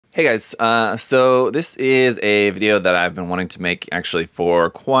Hey guys, so this is a video that I've been wanting to make actually for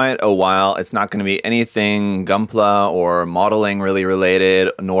quite a while. It's not going to be anything Gunpla or modeling really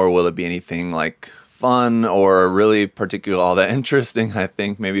related, nor will it be anything like fun or really particular all that interesting, I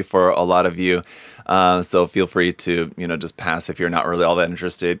think, maybe for a lot of you. So feel free to, just pass if you're not really all that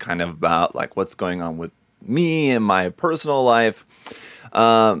interested, kind of about like what's going on with me and my personal life.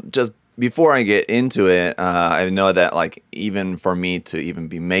 Just before I get into it, I know that like even for me to even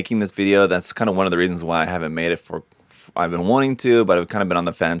be making this video, that's kind of one of the reasons why I haven't made it for. I've been wanting to, but I've kind of been on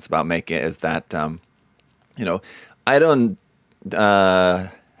the fence about making it. Is that I don't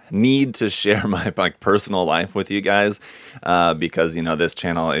need to share my like personal life with you guys because this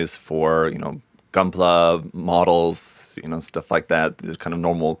channel is for Gunpla models, stuff like that, the kind of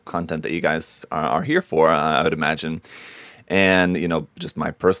normal content that you guys are here for, I would imagine. And, just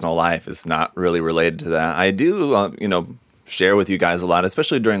my personal life is not really related to that. I do, share with you guys a lot,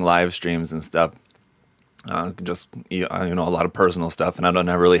 especially during live streams and stuff. Just, a lot of personal stuff, and I don't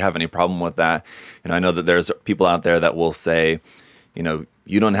really have any problem with that. I know that there's people out there that will say,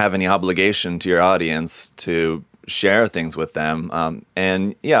 you don't have any obligation to your audience to share things with them.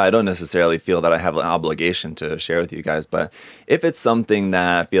 And yeah, I don't necessarily feel that I have an obligation to share with you guys, but if it's something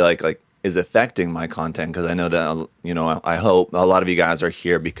that I feel like is affecting my content, because I know that, I hope a lot of you guys are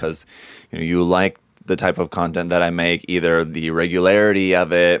here because, you like the type of content that I make, either the regularity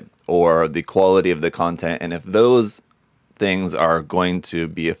of it or the quality of the content. And if those things are going to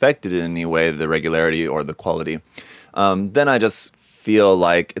be affected in any way, the regularity or the quality, then I just feel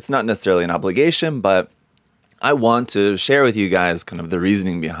like it's not necessarily an obligation, but I want to share with you guys kind of the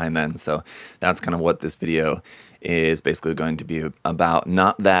reasoning behind that. And so that's kind of what this video is basically going to be about.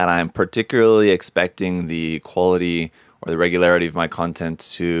 Not that I'm particularly expecting the quality or the regularity of my content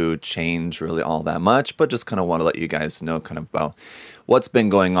to change really all that much, but just kind of want to let you guys know kind of about what's been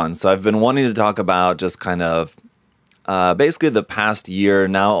going on. So I've been wanting to talk about just kind of basically the past year,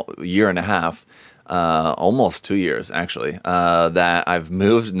 now year and a half, almost 2 years actually, that I've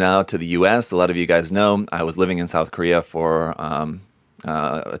moved now to the US. A lot of you guys know I was living in South Korea for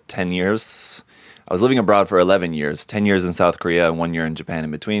 10 years. I was living abroad for 11 years, 10 years in South Korea and 1 year in Japan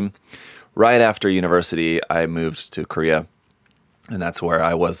in between. Right after university, I moved to Korea, and that's where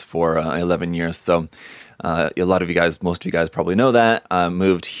I was for 11 years. So a lot of you guys, most of you guys probably know that. I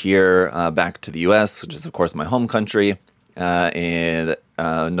moved here back to the US, which is of course my home country, in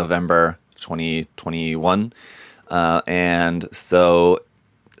November 2021. And so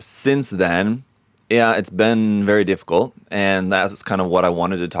since then, yeah, it's been very difficult, and that's kind of what I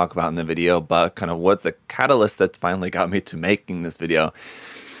wanted to talk about in the video, but kind of what's the catalyst that's finally got me to making this video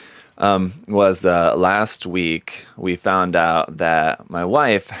was last week we found out that my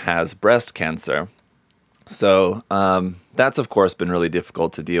wife has breast cancer. So that's of course been really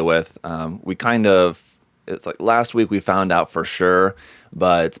difficult to deal with. It's like last week we found out for sure,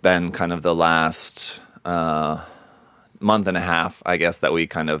 but it's been kind of the last month and a half, I guess, that we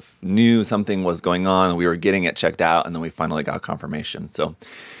kind of knew something was going on. We were getting it checked out, and then we finally got confirmation. So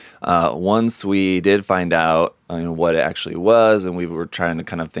once we did find out what it actually was, and we were trying to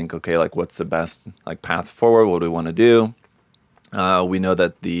kind of think, okay, like what's the best like path forward? What do we want to do? We know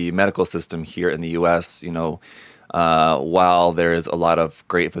that the medical system here in the U.S., while there is a lot of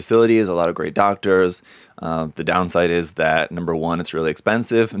great facilities, a lot of great doctors, the downside is that, number one, it's really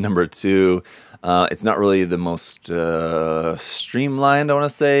expensive. Number two, it's not really the most streamlined, I want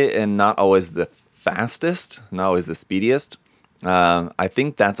to say, and not always the fastest, not always the speediest. I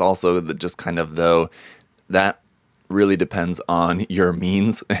think that's also just kind of, though, that really depends on your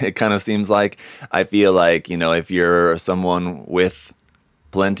means. It kind of seems like, I feel like, if you're someone with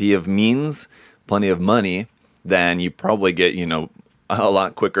plenty of means, plenty of money, then you probably get, a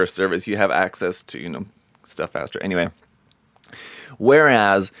lot quicker service. You have access to, stuff faster. Anyway.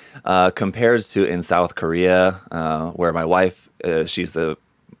 Whereas compared to in South Korea, where my wife, she's a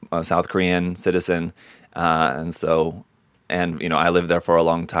South Korean citizen, and I lived there for a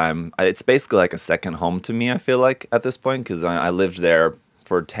long time. It's basically like a second home to me, I feel like, at this point, because I lived there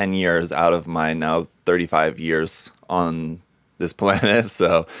for 10 years out of my now 35 years on this planet.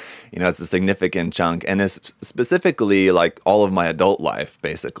 So, it's a significant chunk, and it's specifically like all of my adult life,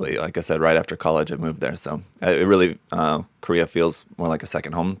 basically. Like I said, right after college, I moved there. So it really, Korea feels more like a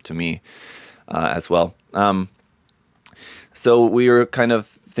second home to me as well. So we were kind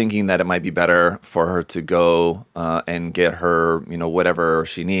of thinking that it might be better for her to go and get her, whatever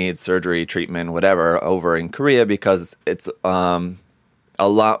she needs, surgery, treatment, whatever, over in Korea, because it's a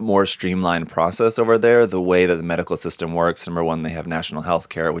lot more streamlined process over there. The way that the medical system works, number one, they have national health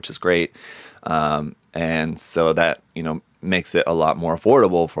care, which is great. And so that, makes it a lot more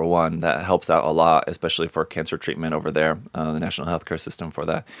affordable. For one, that helps out a lot, especially for cancer treatment over there. The national healthcare system for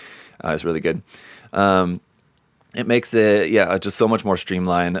that is really good. It makes it, yeah, just so much more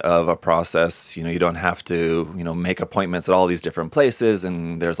streamlined of a process. You don't have to, make appointments at all these different places,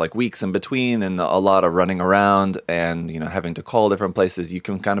 and there's like weeks in between and a lot of running around and, having to call different places. You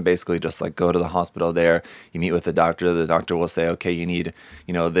can kind of basically just like go to the hospital there. You meet with the doctor will say, okay, you need,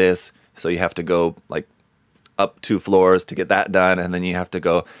 this. So you have to go like up 2 floors to get that done, and then you have to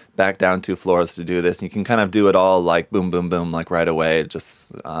go back down 2 floors to do this. And you can kind of do it all like boom, boom, boom, like right away,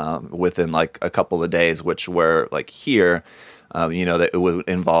 just within like a couple of days, which were like here, that it would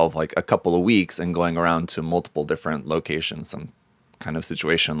involve like a couple of weeks and going around to multiple different locations, some kind of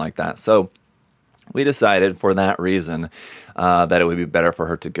situation like that. So we decided for that reason that it would be better for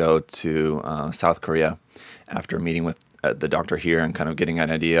her to go to South Korea after meeting with the doctor here and kind of getting an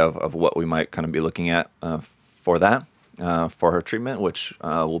idea of what we might kind of be looking at for that, for her treatment, which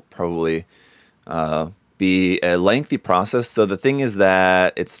will probably be a lengthy process. So the thing is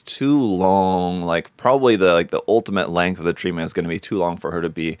that it's too long, like probably the ultimate length of the treatment is going to be too long for her to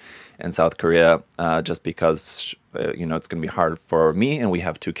be in South Korea, just because, it's going to be hard for me, and we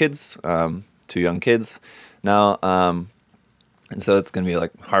have 2 kids, 2 young kids now. And so it's going to be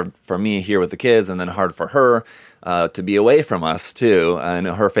like hard for me here with the kids, and then hard for her to be away from us too. And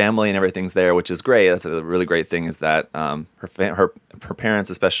her family and everything's there, which is great. That's a really great thing, is that her parents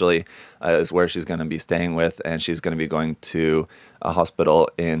especially is where she's going to be staying with, and she's going to be going to a hospital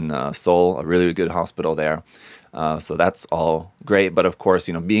in Seoul, a really good hospital there. So that's all great. But of course,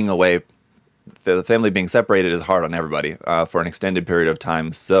 being away, the family being separated is hard on everybody for an extended period of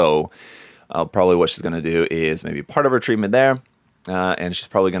time. So probably what she's going to do is maybe part of her treatment there. And she's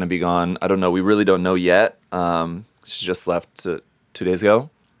probably going to be gone. I don't know. We really don't know yet. She just left 2 days ago.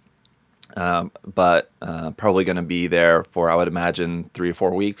 But probably going to be there for, I would imagine, 3 or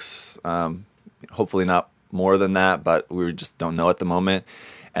 4 weeks. Hopefully not more than that, but we just don't know at the moment.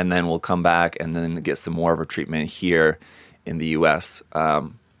 And then we'll come back and then get some more of her treatment here in the U.S.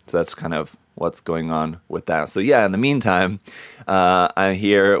 So that's kind of what's going on with that. So yeah, in the meantime, I'm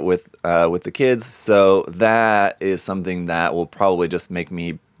here with the kids. So that is something that will probably just make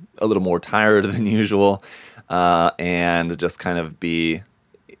me a little more tired than usual, and just kind of be,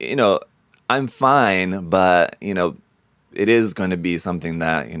 I'm fine, but it is going to be something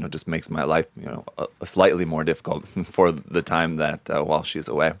that just makes my life a slightly more difficult for the time that while she's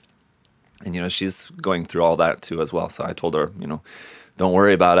away. And she's going through all that too as well. So I told her, don't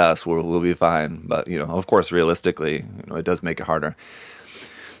worry about us. We'll be fine. But, of course, realistically, it does make it harder.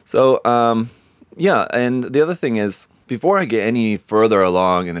 So, yeah. And the other thing is, before I get any further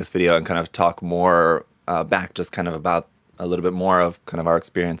along in this video and kind of talk more back, just kind of about a little bit more of kind of our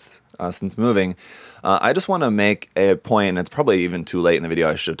experience since moving, I just want to make a point, and it's probably even too late in the video.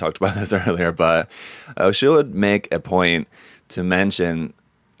 I should have talked about this earlier, but I should make a point to mention,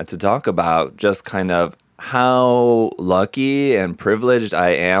 to talk about just kind of how lucky and privileged I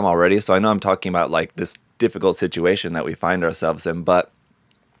am already. So I know I'm talking about like this difficult situation that we find ourselves in, but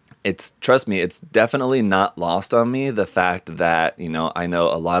trust me, it's definitely not lost on me, the fact that, I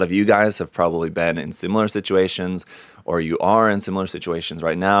know a lot of you guys have probably been in similar situations, or you are in similar situations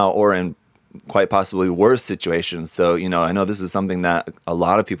right now, or in quite possibly worse situations. So, I know this is something that a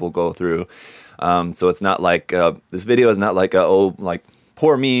lot of people go through. So it's not like, this video is not like,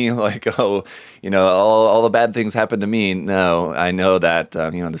 poor me, like, all the bad things happened to me. No, I know that,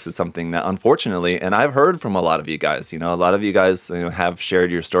 this is something that unfortunately, and I've heard from a lot of you guys, a lot of you guys have shared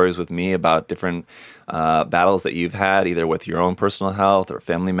your stories with me about different battles that you've had, either with your own personal health or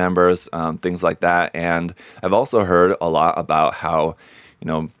family members, things like that. And I've also heard a lot about how,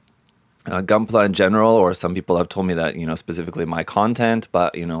 Gunpla in general, or some people have told me that, specifically my content,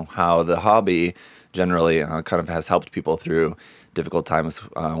 but, how the hobby generally kind of has helped people through difficult times,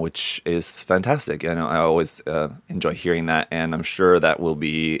 which is fantastic. And I always enjoy hearing that, and I'm sure that it will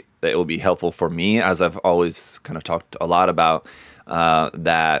be helpful for me, as I've always kind of talked a lot about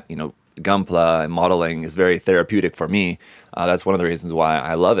that, Gunpla and modeling is very therapeutic for me. That's one of the reasons why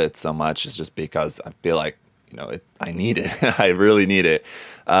I love it so much, is just because I feel like, I need it. I really need it.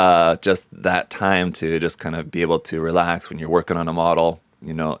 Just that time to just kind of be able to relax when you're working on a model.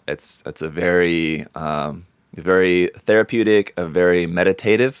 It's a very therapeutic, a very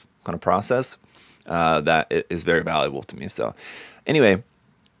meditative kind of process that is very valuable to me. So anyway,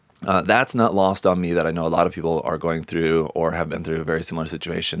 that's not lost on me, that I know a lot of people are going through or have been through very similar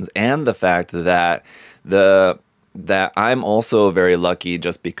situations. And the fact that I'm also very lucky,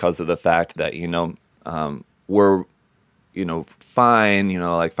 just because of the fact that, we're fine,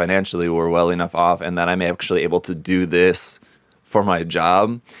 like financially we're well enough off, and that I'm actually able to do this for my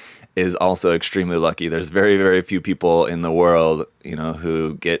job is also extremely lucky. There's very, very few people in the world,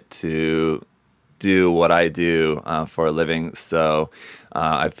 who get to do what I do for a living. So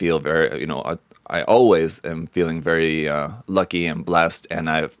I feel very, I always am feeling very lucky and blessed, and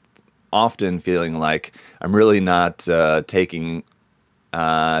I've often feeling like I'm really not taking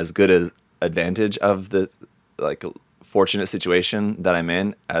as good as advantage of the like fortunate situation that I'm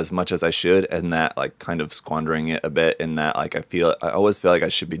in as much as I should, and that like kind of squandering it a bit, in that like I always feel like I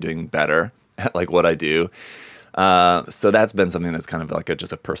should be doing better at like what I do. So that's been something that's kind of like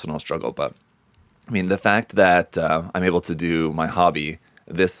just a personal struggle. But I mean, the fact that I'm able to do my hobby,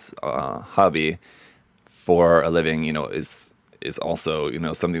 this hobby for a living, is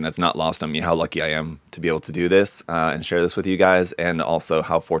also, something that's not lost on me, how lucky I am to be able to do this and share this with you guys, and also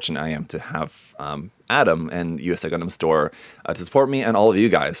how fortunate I am to have Adam and USA Gundam Store to support me, and all of you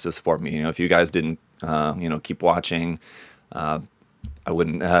guys to support me. If you guys didn't, keep watching, I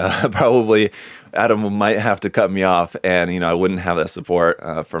wouldn't probably, Adam might have to cut me off, and, I wouldn't have that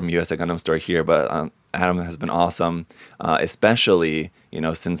support from USA Gundam Store here, but Adam has been awesome, especially,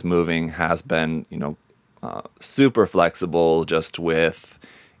 since moving, has been, super flexible, just with,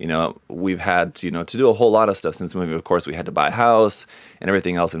 we've had to, to do a whole lot of stuff since moving. Of course, we had to buy a house and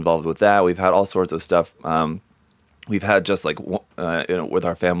everything else involved with that. We've had all sorts of stuff. We've had just like, with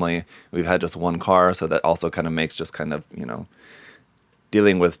our family, we've had just one car. So that also kind of makes just kind of,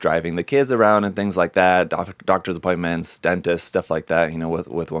 dealing with driving the kids around and things like that, doctor's appointments, dentists, stuff like that,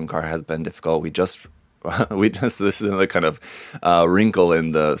 with one car has been difficult. This is another kind of wrinkle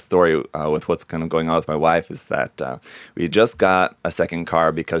in the story with what's kind of going on with my wife, is that we just got a second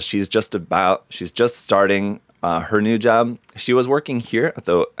car because she's just starting her new job. She was working here at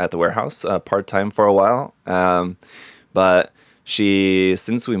the warehouse part-time for a while, but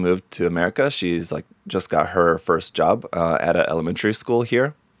since we moved to America, she's like just got her first job at an elementary school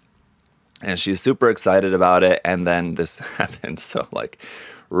here, and she's super excited about it. And then this happened, so like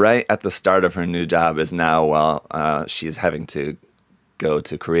right at the start of her new job is now, she's having to go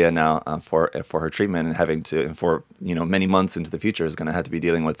to Korea now for her treatment, and having to, and for many months into the future, is going to have to be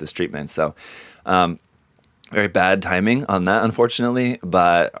dealing with this treatment. So very bad timing on that, unfortunately.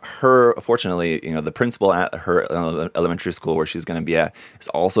 But fortunately, the principal at her elementary school where she's going to be at has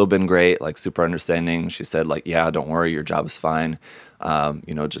also been great, like super understanding. She said like, yeah, don't worry, your job is fine.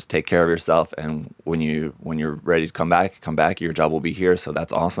 Just take care of yourself, and when you're ready to come back, your job will be here. So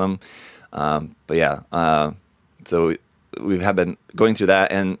that's awesome. But yeah, so we have been going through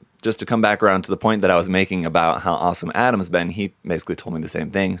that, and just to come back around to the point that I was making about how awesome Adam's been, he basically told me the same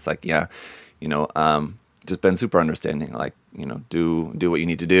thing. It's like, yeah, just been super understanding, like, do what you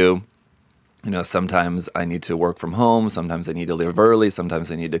need to do. Sometimes I need to work from home, sometimes I need to leave early,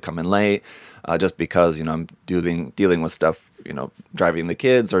 sometimes I need to come in late, just because, I'm dealing with stuff, driving the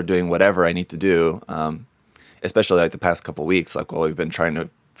kids or doing whatever I need to do, especially like the past couple weeks, like while we've been trying to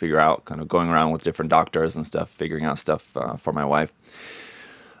figure out, kind of going around with different doctors and stuff, figuring out stuff for my wife.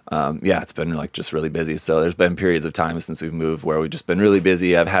 Yeah, it's been like just really busy. So there's been periods of time since we've moved where we've just been really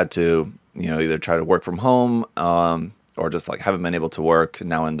busy. I've had to, either try to work from home, or just like haven't been able to work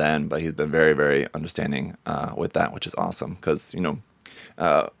now and then. But he's been very, very understanding with that, which is awesome. Because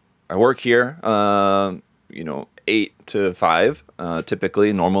I work here, 8 to 5,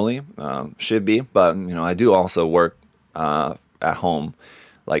 typically, normally, should be. But I do also work at home,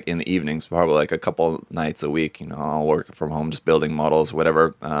 like in the evenings, probably like a couple nights a week. I'll work from home, just building models,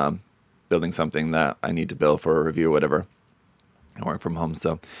 whatever, building something that I need to build for a review or whatever. I work from home.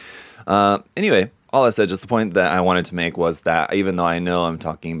 So anyway, all I said, just the point that I wanted to make was that even though I know I'm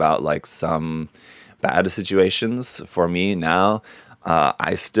talking about like some bad situations for me now,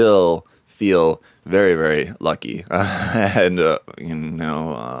 I still feel very, very lucky and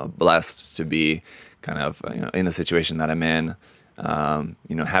blessed to be kind of in the situation that I'm in.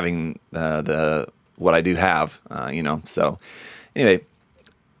 Having the what I do have, So anyway,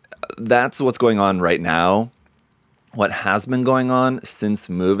 that's what's going on right now. What has been going on since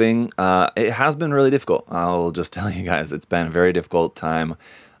moving, it has been really difficult. I'll just tell you guys, it's been a very difficult time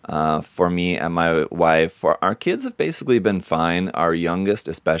for me and my wife. For our kids have basically been fine. Our youngest,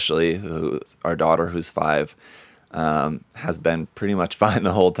 especially, our daughter, who's 5, has been pretty much fine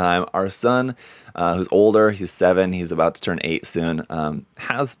the whole time. Our son, who's older, he's 7, he's about to turn 8 soon,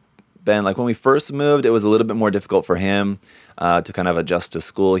 has been, like when we first moved, it was a little bit more difficult for him to kind of adjust to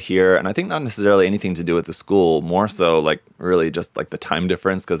school here. And I think not necessarily anything to do with the school, more so like really just like the time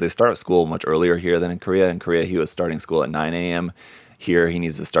difference, because they start school much earlier here than in Korea. In Korea, he was starting school at 9 a.m. here he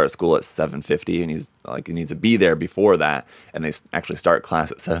needs to start school at 7:50, and he needs to be there before that, and they actually start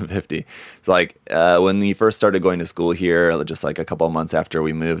class at 7:50. It's like when we first started going to school here, just like a couple of months after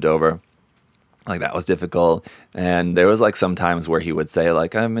we moved over, like that was difficult. And there was like some times where he would say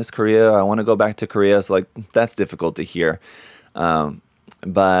like, I miss Korea, I want to go back to Korea. So like that's difficult to hear.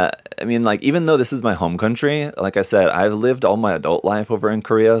 But I mean, like, even though this is my home country, like I said, I've lived all my adult life over in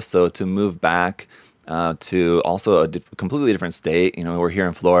Korea. So to move back to also a completely different state, you know, we're here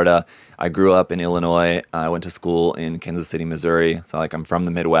in Florida. I grew up in Illinois. I went to school in Kansas City, Missouri. So like I'm from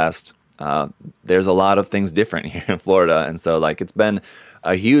the Midwest. There's a lot of things different here in Florida. And so like it's been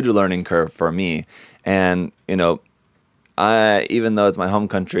a huge learning curve for me. And, you know, even though it's my home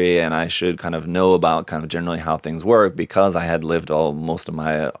country and I should kind of know about kind of generally how things work, because I had lived most of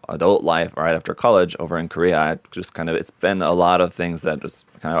my adult life right after college over in Korea, I just kind of, it's been a lot of things that just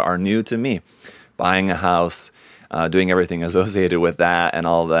kind of are new to me. Buying a house, doing everything associated with that and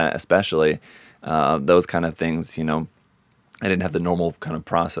all that, especially those kind of things, you know, I didn't have the normal kind of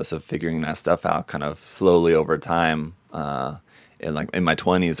process of figuring that stuff out kind of slowly over time in my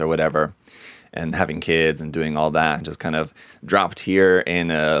 20s or whatever. And having kids and doing all that, just kind of dropped here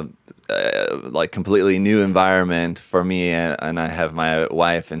in a like completely new environment for me. And I have my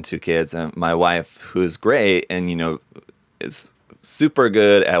wife and 2 kids, and my wife, who's great and, you know, is super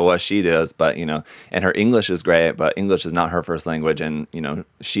good at what she does, but, you know, and her English is great, but English is not her first language. And, you know,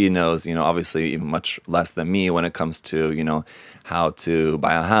 she knows, you know, obviously even much less than me when it comes to, you know, how to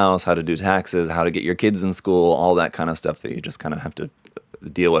buy a house, how to do taxes, how to get your kids in school, all that kind of stuff that you just kind of have to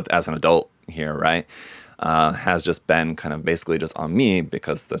deal with as an adult here, right? Has just been kind of basically just on me,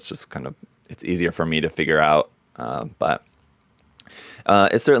 because that's just kind of, it's easier for me to figure out. But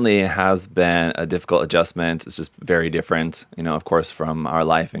it certainly has been a difficult adjustment. It's just very different, you know, of course, from our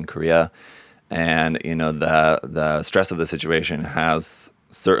life in Korea. And, you know, the stress of the situation has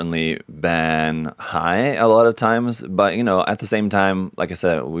certainly been high a lot of times. But, you know, at the same time, like I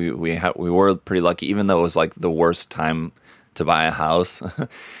said, we were pretty lucky, even though it was like the worst time to buy a house.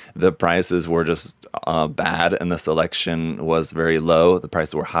 The prices were just bad, and the selection was very low. The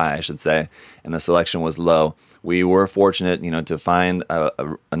prices were high, I should say, and the selection was low. We were fortunate, you know, to find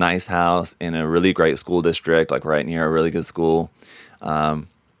a nice house in a really great school district, like right near a really good school. So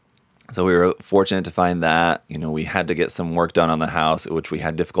we were fortunate to find that. You know, we had to get some work done on the house, which we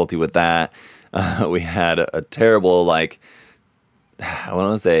had difficulty with that. We had a terrible, like, I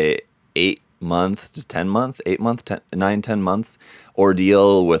want to say 8 month to 10 month, 8 month, 10 months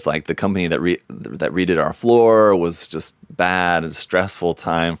ordeal with like the company that redid our floor. Was just bad and stressful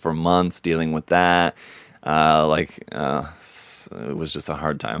time for months dealing with that. It was just a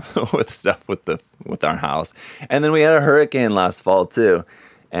hard time with stuff with our house. And then we had a hurricane last fall too.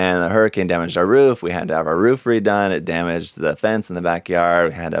 And the hurricane damaged our roof. We had to have our roof redone. It damaged the fence in the backyard.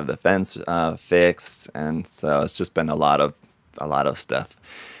 We had to have the fence fixed. And so it's just been a lot of stuff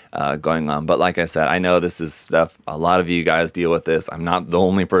going on. But like I said, I know this is stuff a lot of you guys deal with this. I'm not the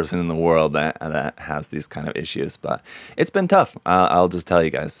only person in the world that has these kind of issues, but it's been tough. I'll just tell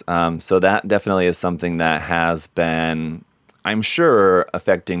you guys. So that definitely is something that has been, I'm sure,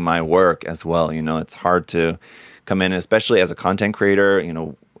 affecting my work as well. You know, it's hard to come in, especially as a content creator. You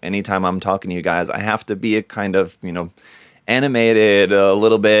know, anytime I'm talking to you guys, I have to be a kind of, you know, animated, a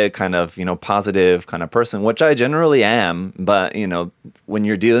little bit kind of, you know, positive kind of person, which I generally am. But, you know, when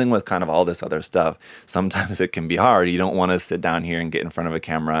you're dealing with kind of all this other stuff, sometimes it can be hard. You don't want to sit down here and get in front of a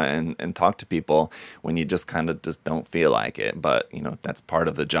camera and talk to people when you just kind of just don't feel like it. But, you know, that's part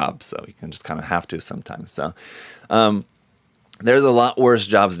of the job. So you can just kind of have to sometimes. So, there's a lot worse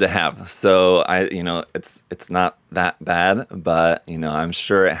jobs to have. So you know, it's not that bad, but, you know, I'm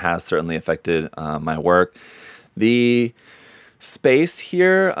sure it has certainly affected my work. The space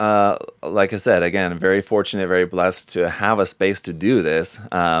here, like I said, again, very fortunate, very blessed to have a space to do this.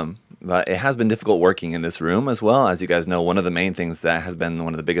 But it has been difficult working in this room as well. As you guys know, one of the main things that has been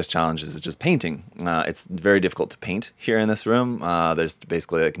one of the biggest challenges is just painting. It's very difficult to paint here in this room. There's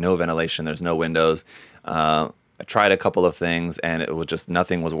basically like no ventilation. There's no windows. I tried a couple of things, and it was just,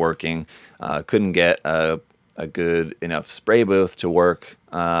 nothing was working. Couldn't get a good enough spray booth to work.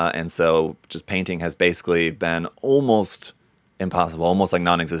 And so just painting has basically been almost impossible, almost like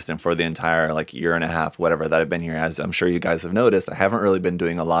non-existent for the entire like year and a half, whatever, that I've been here. As I'm sure you guys have noticed, I haven't really been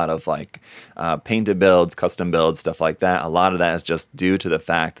doing a lot of like painted builds, custom builds, stuff like that. A lot of that is just due to the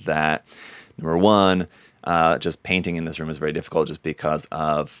fact that, number one, just painting in this room is very difficult just because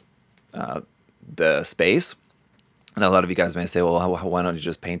of the space. And a lot of you guys may say, well, why don't you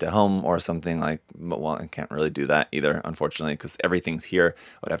just paint at home or something like, well, I can't really do that either, unfortunately, because everything's here.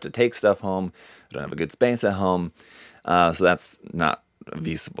 I would have to take stuff home. I don't have a good space at home. So that's not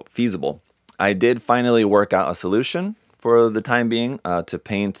feasible. I did finally work out a solution for the time being to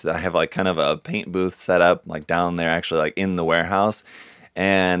paint. I have like kind of a paint booth set up like down there, actually like in the warehouse.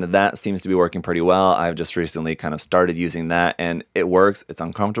 And that seems to be working pretty well. I've just recently kind of started using that, and it works. It's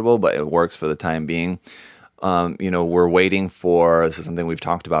uncomfortable, but it works for the time being. We're waiting for, this is something we've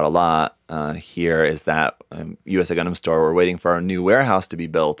talked about a lot here, is that USA Gundam Store, we're waiting for our new warehouse to be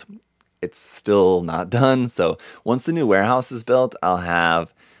built. It's still not done. So once the new warehouse is built, I'll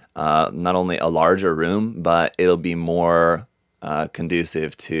have not only a larger room, but it'll be more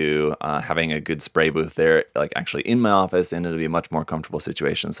conducive to having a good spray booth there, like actually in my office, and it'll be a much more comfortable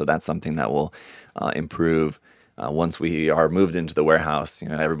situation. So that's something that will improve once we are moved into the warehouse.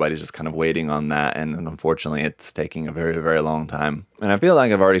 Everybody's just kind of waiting on that, and unfortunately it's taking a very, very long time. And I feel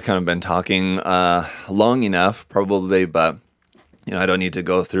like I've already kind of been talking long enough probably, but I don't need to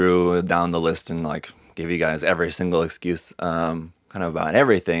go through down the list and like give you guys every single excuse kind of about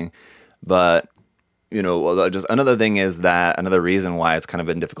everything. But just another thing is that another reason why it's kind of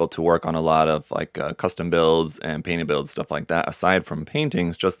been difficult to work on a lot of like custom builds and painted builds, stuff like that, aside from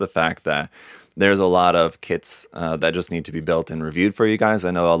paintings, just the fact that there's a lot of kits that just need to be built and reviewed for you guys.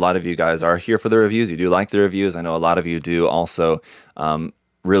 I know a lot of you guys are here for the reviews. You do like the reviews. I know a lot of you do also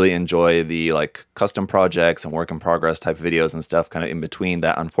really enjoy the like custom projects and work in progress type videos and stuff kind of in between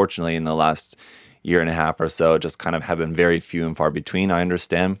that. Unfortunately, in the last year and a half or so, just kind of have been very few and far between. I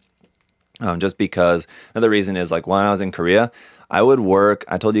understand. Just because another reason is like when I was in Korea, I would work.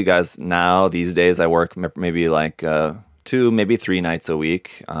 I told you guys now these days I work maybe like 2, maybe 3 nights a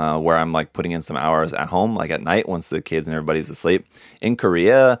week where I'm like putting in some hours at home, like at night once the kids and everybody's asleep. In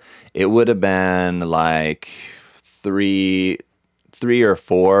Korea, it would have been like three or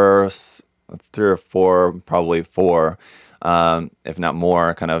four, probably 4. If not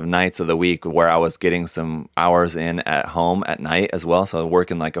more, kind of nights of the week where I was getting some hours in at home at night as well. So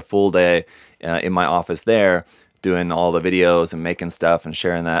working like a full day in my office there, doing all the videos and making stuff and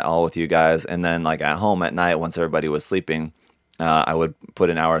sharing that all with you guys. And then like at home at night, once everybody was sleeping, I would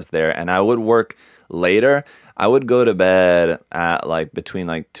put in hours there, and I would work later. I would go to bed at like between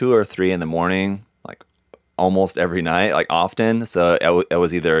like 2 or 3 in the morning, like almost every night, like often. So I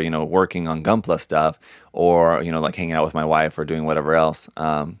was either, working on Gunpla stuff or, like hanging out with my wife or doing whatever else,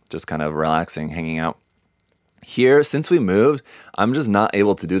 just kind of relaxing, hanging out. Here, since we moved, I'm just not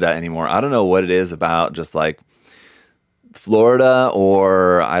able to do that anymore. I don't know what it is about just like Florida,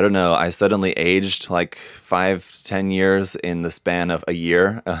 or I don't know, I suddenly aged like 5 to 10 years in the span of a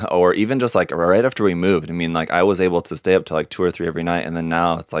year, or even just like right after we moved. I mean, like I was able to stay up to like 2 or 3 every night, and then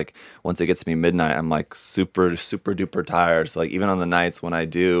now it's like once it gets to be midnight, I'm like super duper tired. So like even on the nights when I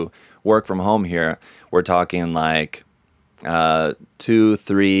do work from home here, we're talking like 2,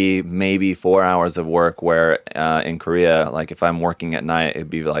 3, maybe 4 hours of work, where in Korea, like if I'm working at night, it'd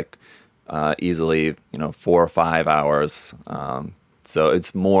be like easily 4 or 5 hours. So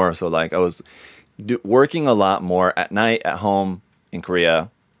it's more so like I was working a lot more at night at home in Korea,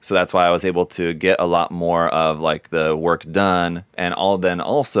 so that's why I was able to get a lot more of like the work done, and then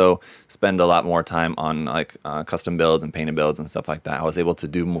also spend a lot more time on like custom builds and painted builds and stuff like that. I was able to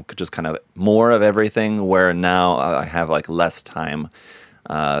do just kind of more of everything, where now I have like less time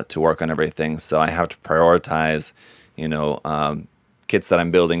to work on everything, so I have to prioritize kits that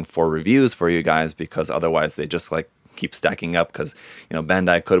I'm building for reviews for you guys, because otherwise they just like keep stacking up, because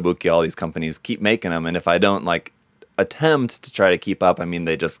Bandai, Kotobuki, all these companies keep making them, and if I don't like attempt to try to keep up, I mean,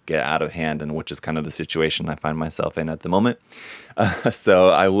 they just get out of hand, and which is kind of the situation I find myself in at the moment. So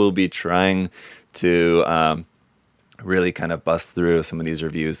I will be trying to really kind of bust through some of these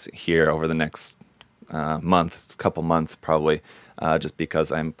reviews here over the next couple months probably, just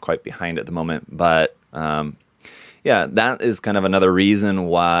because I'm quite behind at the moment. But yeah, that is kind of another reason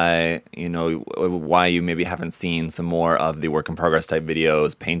why, why you maybe haven't seen some more of the work in progress type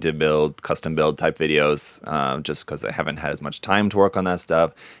videos, painted build, custom build type videos, just because I haven't had as much time to work on that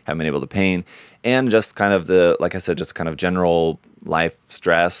stuff, haven't been able to paint, and just kind of like I said, just kind of general life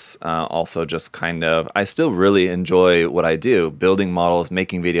stress. Also just kind of, I still really enjoy what I do. Building models,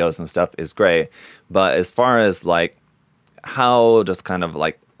 making videos and stuff is great. But as far as like how just kind of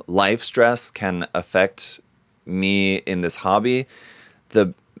like life stress can affect me in this hobby,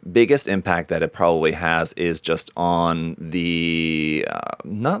 the biggest impact that it probably has is just on the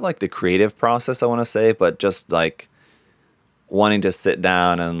not like the creative process, I want to say, but just like wanting to sit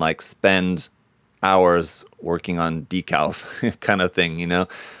down and like spend hours working on decals kind of thing,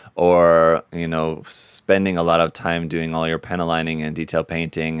 or spending a lot of time doing all your pen aligning and detail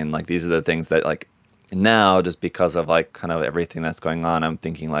painting, and like these are the things that like now, just because of like kind of everything that's going on, I'm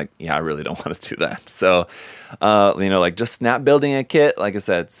thinking like, yeah, I really don't want to do that. So, like just snap building a kit, like I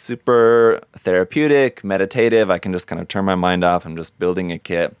said, super therapeutic, meditative. I can just kind of turn my mind off. I'm just building a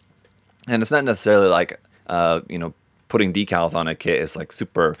kit. And it's not necessarily like, putting decals on a kit is like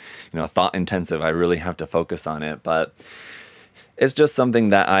super, thought intensive. I really have to focus on it. But it's just something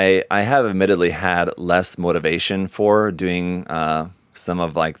that I have admittedly had less motivation for doing some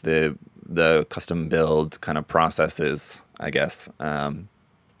of like the custom build kind of processes, I guess,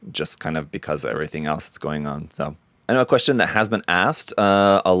 just kind of because of everything else that's going on. So I know a question that has been asked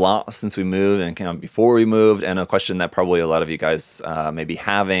a lot since we moved and kind of before we moved, and a question that probably a lot of you guys may be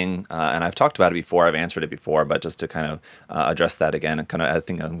having, and I've talked about it before, I've answered it before, but just to kind of address that again, and kind of, I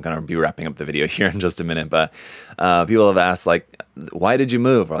think I'm going to be wrapping up the video here in just a minute, but people have asked, like, why did you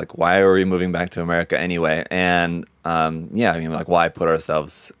move? Or like, why are we moving back to America anyway? And yeah, I mean, like, why put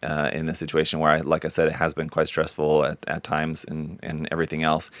ourselves in this situation where, like I said, it has been quite stressful at times and everything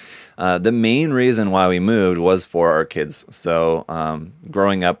else. The main reason why we moved was for our kids. So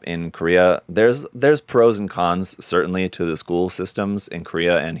growing up in Korea, there's pros and cons, certainly, to the school systems in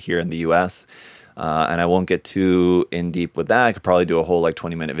Korea and here in the US. And I won't get too in deep with that. I could probably do a whole like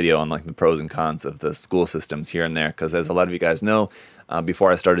 20-minute video on like the pros and cons of the school systems here and there. Because as a lot of you guys know,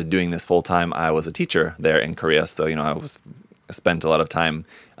 before I started doing this full time, I was a teacher there in Korea. So, I spent a lot of time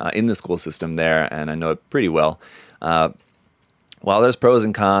in the school system there, and I know it pretty well. While there's pros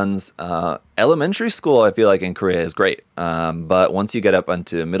and cons, elementary school, I feel like in Korea is great. But once you get up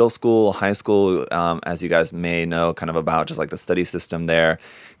into middle school, high school, as you guys may know kind of about just like the study system there,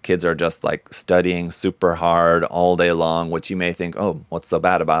 kids are just like studying super hard all day long, which you may think, oh, what's so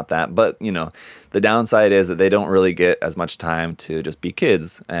bad about that? But, the downside is that they don't really get as much time to just be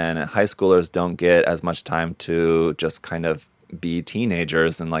kids. And high schoolers don't get as much time to just kind of be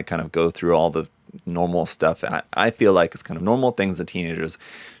teenagers and like kind of go through all the normal stuff. I feel like it's kind of normal things that teenagers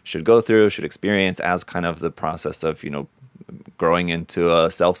should go through, should experience as kind of the process of, growing into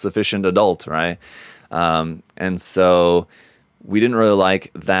a self-sufficient adult, right? And so we didn't really like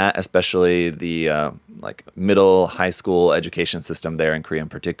that, especially the like middle high school education system there in Korea in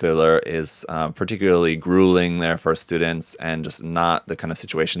particular is particularly grueling there for students, and just not the kind of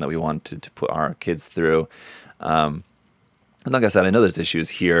situation that we want to put our kids through. And like I said, I know there's issues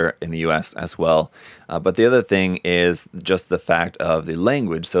here in the US as well. But the other thing is just the fact of the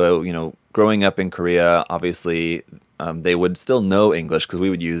language. So, growing up in Korea, obviously, they would still know English because we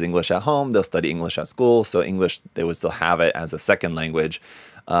would use English at home. They'll study English at school. So English, they would still have it as a second language.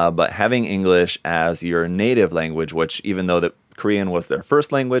 But having English as your native language, which even though the Korean was their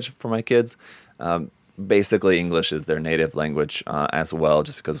first language for my kids, basically English is their native language as well,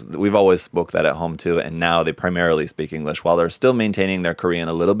 just because we've always spoke that at home too, and now they primarily speak English while they're still maintaining their Korean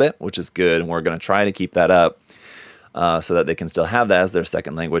a little bit, which is good, and we're going to try to keep that up so that they can still have that as their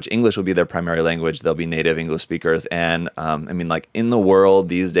second language. English will be their primary language. They'll be native English speakers, and I mean, like in the world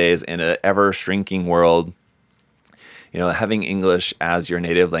these days, in an ever-shrinking world, having English as your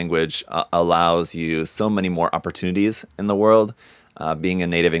native language allows you so many more opportunities in the world. Being a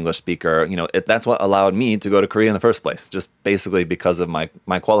native English speaker, that's what allowed me to go to Korea in the first place. Just basically because of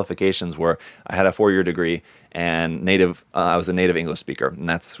my qualifications were I had a 4-year degree and I was a native English speaker, and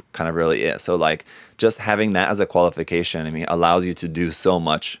that's kind of really it. So like just having that as a qualification, I mean, allows you to do so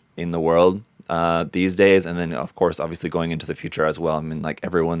much in the world these days. And then of course, obviously going into the future as well. I mean, like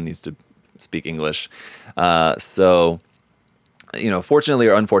everyone needs to speak English. So fortunately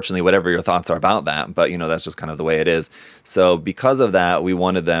or unfortunately, whatever your thoughts are about that, but, that's just kind of the way it is. So because of that, we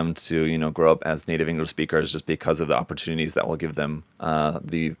wanted them to, grow up as native English speakers just because of the opportunities that will give them,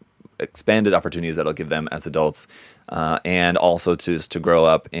 the expanded opportunities that will give them as adults, and also to grow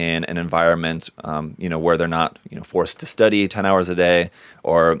up in an environment, where they're not, forced to study 10 hours a day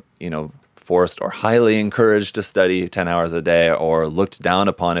or, forced or highly encouraged to study 10 hours a day or looked down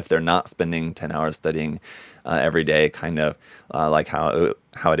upon if they're not spending 10 hours studying every day, kind of like how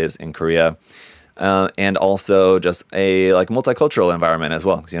it is in Korea. And also just a like multicultural environment as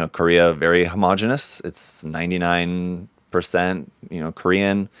well. Because, Korea, very homogenous. It's 99%,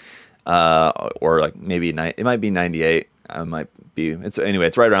 Korean, or like maybe it might be 98.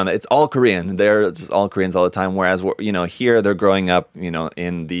 It's right around that. It's all Korean. They're just all Koreans all the time. Whereas, here they're growing up,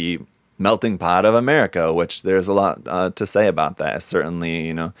 in the melting pot of America, which there's a lot to say about that.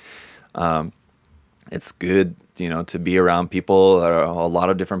 Certainly, it's good, to be around people that are a lot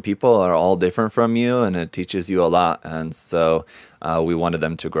of different people are all different from you, and it teaches you a lot. And so we wanted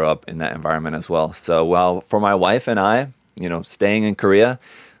them to grow up in that environment as well. So while for my wife and I, staying in Korea,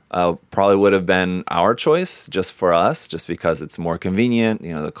 probably would have been our choice just for us, just because it's more convenient.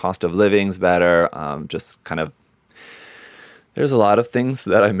 You know, the cost of living's better. Just kind of, there's a lot of things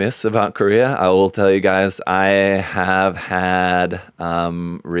that I miss about Korea. I will tell you guys, I have had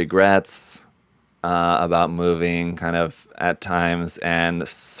regrets about moving kind of at times, and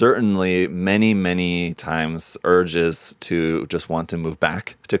certainly many, many times urges to just want to move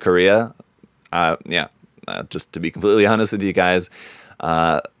back to Korea. Just to be completely honest with you guys,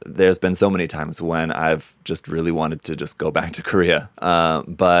 there's been so many times when I've just really wanted to just go back to Korea.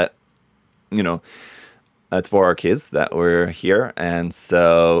 But, you know, it's for our kids that we're here. And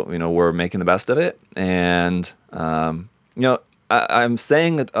so, you know, we're making the best of it. And, you know, I'm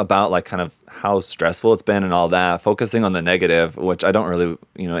saying it about like kind of how stressful it's been and all that, focusing on the negative, which I don't really,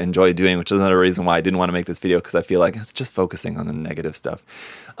 you know, enjoy doing, which is another reason why I didn't want to make this video, because I feel like it's just focusing on the negative stuff.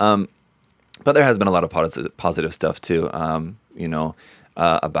 But there has been a lot of positive stuff too, you know,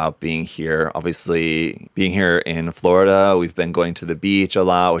 about being here. Obviously, being here in Florida, we've been going to the beach a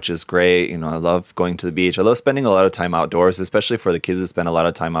lot, which is great. You know, I love going to the beach. I love spending a lot of time outdoors, especially for the kids to spend a lot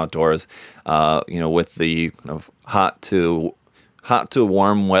of time outdoors, you know, with the kind of hot to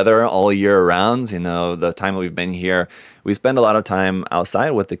warm weather all year round. You know, the time that we've been here, we spend a lot of time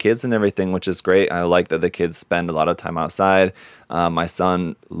outside with the kids and everything, which is great. I like that the kids spend a lot of time outside. My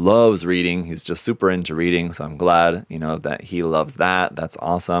son loves reading. He's just super into reading. So I'm glad, you know, that he loves that. That's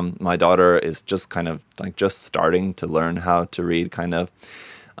awesome. My daughter is just kind of like just starting to learn how to read kind of.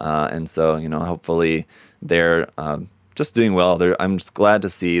 And so, you know, hopefully they're just doing well. I'm just glad to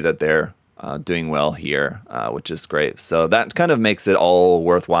see that they're doing well here, which is great. So that kind of makes it all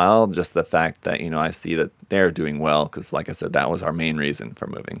worthwhile, just the fact that, you know, I see that they're doing well, because like I said, that was our main reason for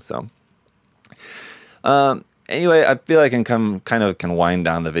moving. So anyway, I feel like I can wind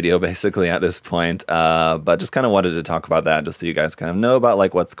down the video basically at this point, but just kind of wanted to talk about that just so you guys kind of know about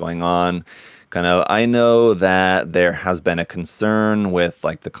like what's going on. I know that there has been a concern with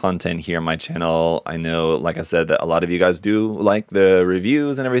like the content here on my channel. I know, like I said, that a lot of you guys do like the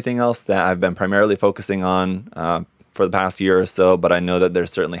reviews and everything else that I've been primarily focusing on for the past year or so, but I know that there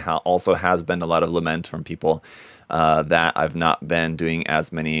certainly also has been a lot of lament from people that I've not been doing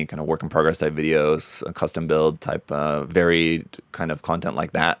as many kind of work in progress type videos, custom build type, varied kind of content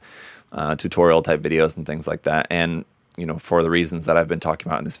like that, tutorial type videos and things like that. And you know, for the reasons that I've been talking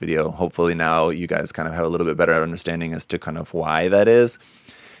about in this video, hopefully now you guys kind of have a little bit better understanding as to kind of why that is.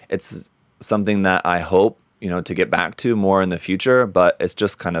 It's something that I hope, you know, to get back to more in the future, but it's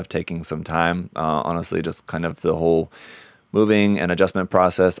just kind of taking some time. Honestly, just kind of the whole moving and adjustment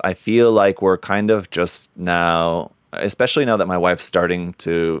process. I feel like we're kind of just now, especially now that my wife's starting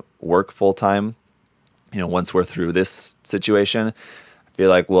to work full time, you know, once we're through this situation, feel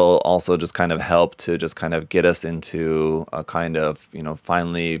like will also just kind of help to just kind of get us into a kind of, you know,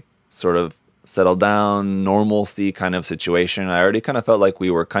 finally sort of settle down, normalcy kind of situation. I already kind of felt like we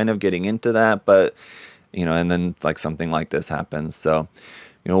were kind of getting into that, but, you know, and then like something like this happens. So,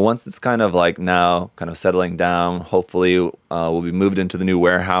 you know, once it's kind of like now kind of settling down, hopefully we'll be moved into the new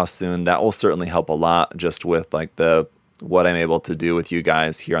warehouse soon. That will certainly help a lot just with like what I'm able to do with you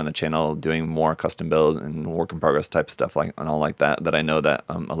guys here on the channel, doing more custom build and work in progress type stuff like and all like that I know that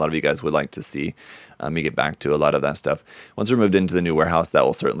a lot of you guys would like to see me get back to a lot of that stuff. Once we're moved into the new warehouse, that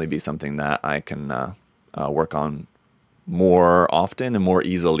will certainly be something that I can work on more often and more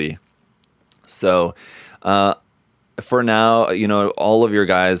easily. So for now, you know, all of your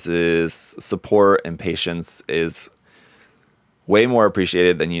guys' support and patience is way more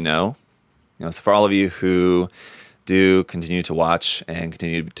appreciated than you know. You know, so for all of you who do continue to watch and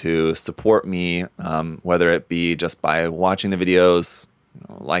continue to support me, whether it be just by watching the videos, you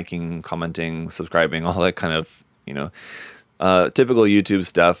know, liking, commenting, subscribing, all that kind of, you know, typical YouTube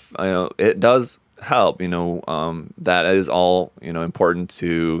stuff. You know, it does help. You know, that is all, you know, important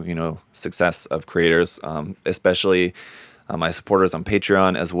to, you know, success of creators, especially my supporters on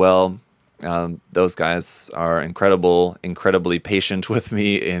Patreon as well. Those guys are incredibly patient with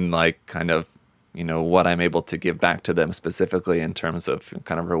me in like kind of, you know, what I'm able to give back to them specifically in terms of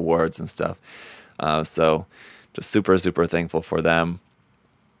kind of rewards and stuff. So just super thankful for them.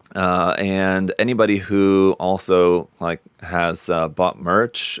 And anybody who also like has bought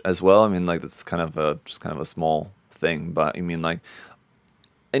merch as well. I mean, like that's kind of just kind of a small thing, but I mean like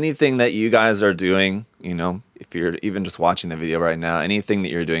anything that you guys are doing, you know, if you're even just watching the video right now, anything that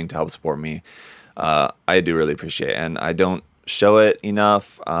you're doing to help support me, I do really appreciate it. And I don't show it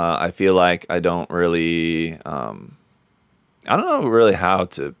enough. I feel like I don't really, I don't know really how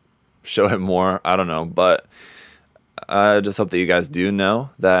to show it more. I don't know, but I just hope that you guys do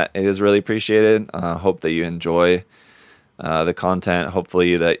know that it is really appreciated. Hope that you enjoy the content.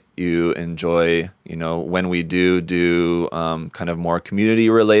 Hopefully that you enjoy, you know, when we do kind of more community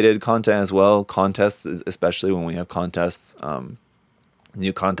related content as well, contests, especially when we have contests.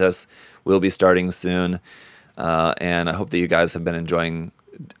 New contests will be starting soon, and I hope that you guys have been enjoying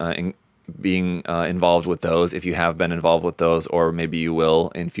being involved with those, if you have been involved with those, or maybe you will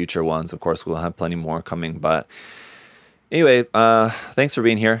in future ones. Of course, we'll have plenty more coming, but anyway, thanks for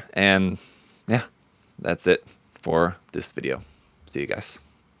being here, and yeah, that's it for this video. See you guys.